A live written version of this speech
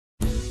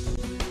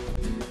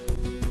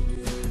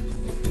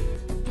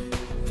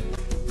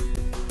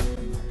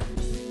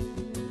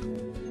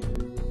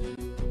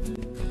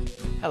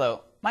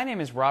Hello, my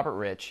name is Robert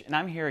Rich, and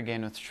I'm here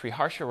again with Sri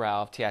Harsha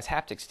Rao of TI's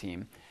Haptics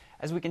team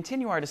as we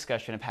continue our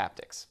discussion of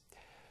haptics.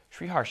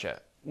 Sri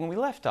Harsha, when we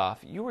left off,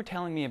 you were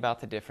telling me about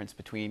the difference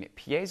between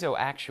piezo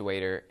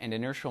actuator and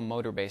inertial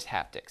motor-based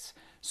haptics.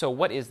 So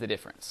what is the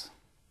difference?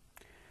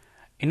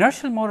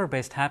 Inertial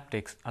motor-based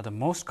haptics are the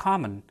most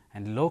common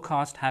and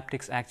low-cost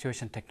haptics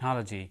actuation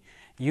technology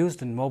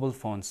used in mobile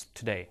phones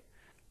today.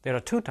 There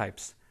are two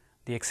types.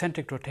 The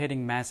eccentric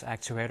rotating mass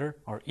actuator,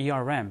 or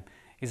ERM,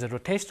 is a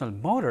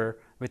rotational motor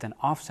with an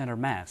off-center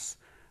mass.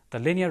 The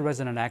linear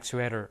resonant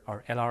actuator,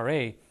 or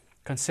LRA,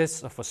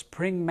 consists of a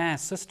spring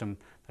mass system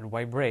that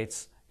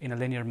vibrates in a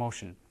linear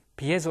motion.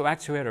 Piezo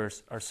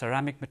actuators are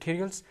ceramic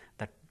materials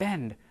that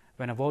bend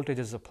when a voltage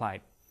is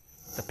applied.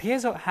 The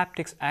piezo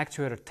haptics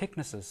actuator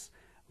thicknesses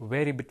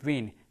vary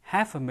between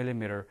 0.5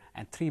 millimeter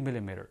and 3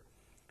 millimeter.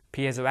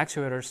 Piezo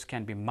actuators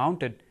can be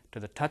mounted to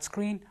the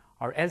touchscreen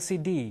or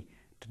LCD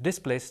to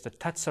displace the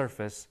touch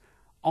surface,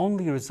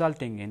 only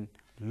resulting in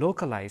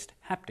localized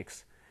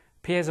haptics.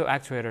 Piezo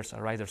actuators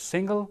are either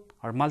single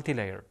or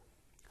multi-layer.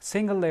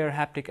 Single-layer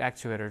haptic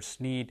actuators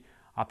need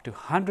up to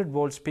 100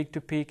 volts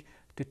peak-to-peak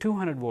to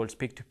 200 volts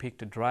peak-to-peak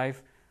to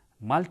drive.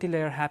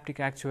 Multi-layer haptic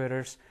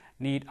actuators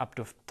need up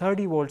to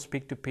 30 volts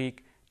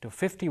peak-to-peak to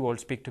 50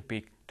 volts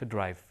peak-to-peak to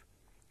drive.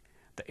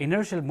 The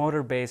inertial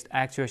motor-based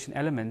actuation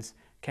elements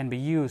can be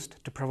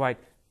used to provide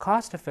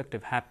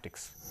cost-effective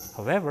haptics.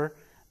 However,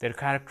 they are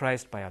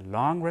characterized by a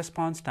long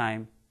response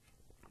time,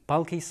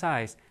 bulky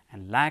size,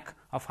 and lack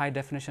of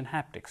high-definition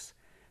haptics.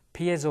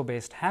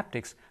 Piezo-based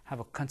haptics have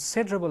a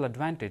considerable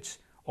advantage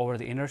over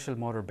the inertial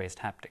motor-based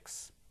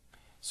haptics.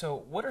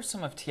 So what are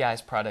some of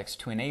TI's products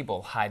to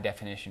enable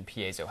high-definition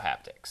piezo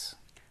haptics?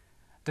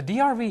 The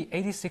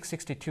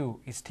DRV8662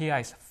 is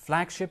TI's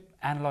flagship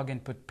analog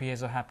input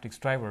piezo haptics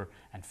driver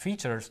and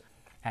features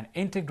an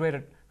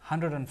integrated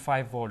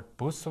 105-volt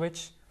boost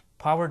switch,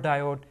 power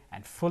diode,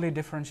 and fully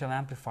differential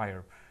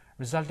amplifier,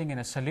 resulting in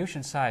a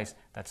solution size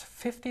that's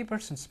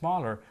 50%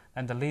 smaller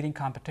than the leading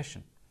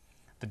competition.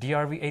 The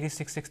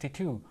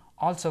DRV8662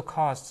 also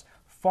costs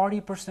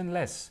 40%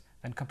 less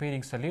than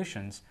competing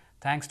solutions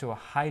thanks to a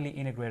highly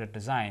integrated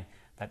design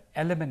that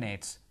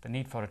eliminates the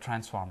need for a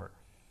transformer.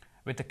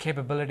 With the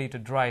capability to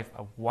drive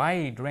a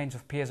wide range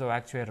of piezo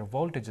actuator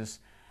voltages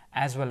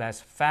as well as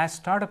fast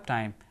startup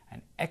time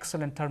and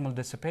excellent thermal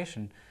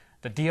dissipation,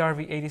 the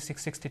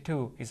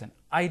DRV8662 is an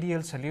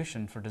ideal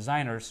solution for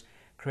designers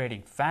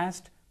creating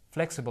fast,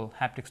 flexible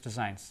haptics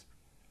designs.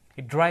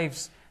 It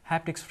drives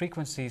haptics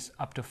frequencies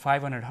up to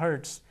 500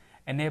 Hz,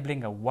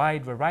 enabling a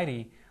wide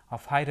variety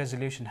of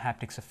high-resolution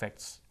haptics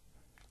effects.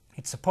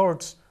 It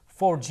supports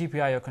 4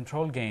 GPIO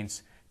control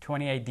gains,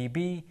 28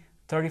 dB,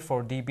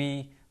 34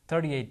 dB,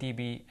 38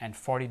 dB, and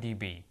 40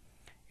 dB.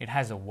 It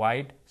has a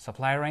wide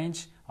supply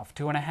range of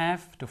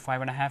 2.5 to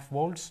 5.5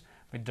 volts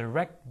with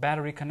direct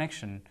battery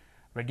connection,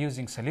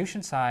 reducing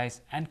solution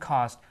size and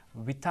cost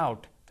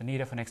without the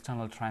need of an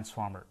external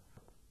transformer.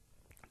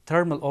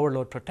 Thermal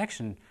overload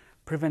protection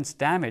prevents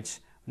damage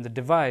when the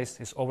device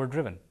is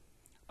overdriven.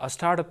 A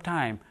startup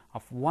time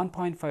of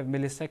 1.5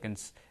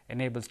 milliseconds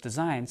enables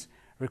designs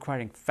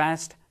requiring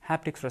fast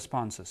haptics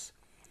responses.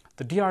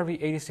 The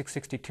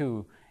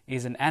DRV8662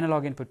 is an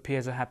analog input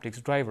piezo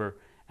haptics driver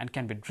and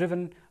can be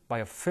driven by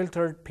a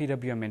filtered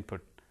PWM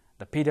input.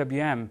 The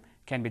PWM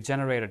can be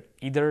generated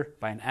either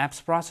by an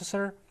apps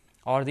processor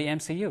or the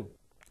MCU.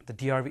 The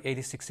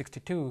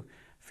DRV8662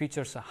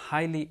 features a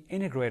highly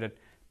integrated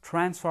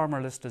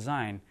transformerless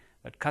design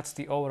that cuts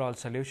the overall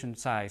solution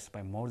size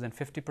by more than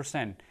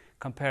 50%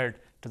 compared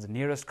to the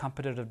nearest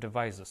competitive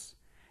devices.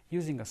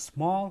 Using a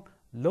small,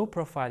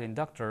 low-profile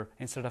inductor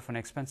instead of an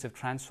expensive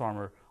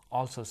transformer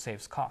also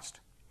saves cost.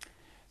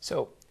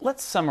 So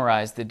let's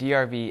summarize the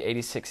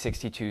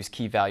DRV8662's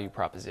key value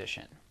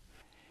proposition.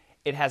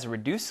 It has a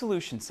reduced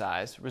solution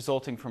size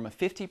resulting from a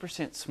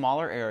 50%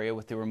 smaller area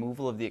with the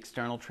removal of the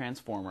external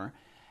transformer,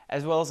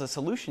 as well as a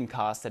solution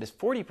cost that is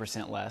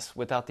 40% less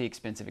without the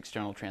expensive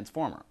external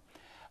transformer.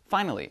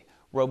 Finally,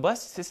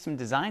 robust system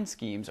design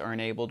schemes are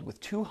enabled with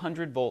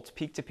 200 volts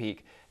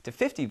peak-to-peak to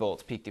 50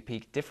 volts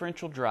peak-to-peak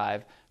differential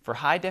drive for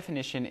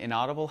high-definition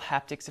inaudible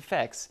haptics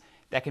effects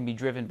that can be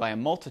driven by a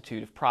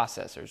multitude of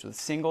processors with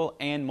single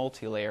and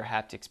multi-layer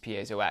haptics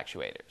piezo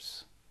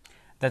actuators.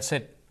 That's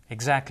it.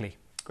 Exactly.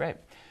 Great.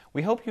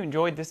 We hope you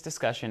enjoyed this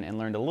discussion and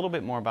learned a little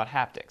bit more about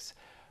haptics.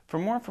 For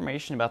more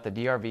information about the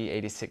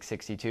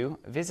DRV8662,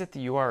 visit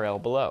the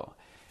URL below.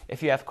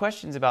 If you have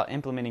questions about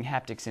implementing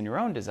haptics in your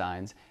own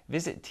designs,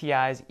 visit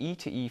TI's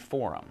E2E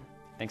forum.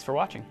 Thanks for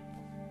watching.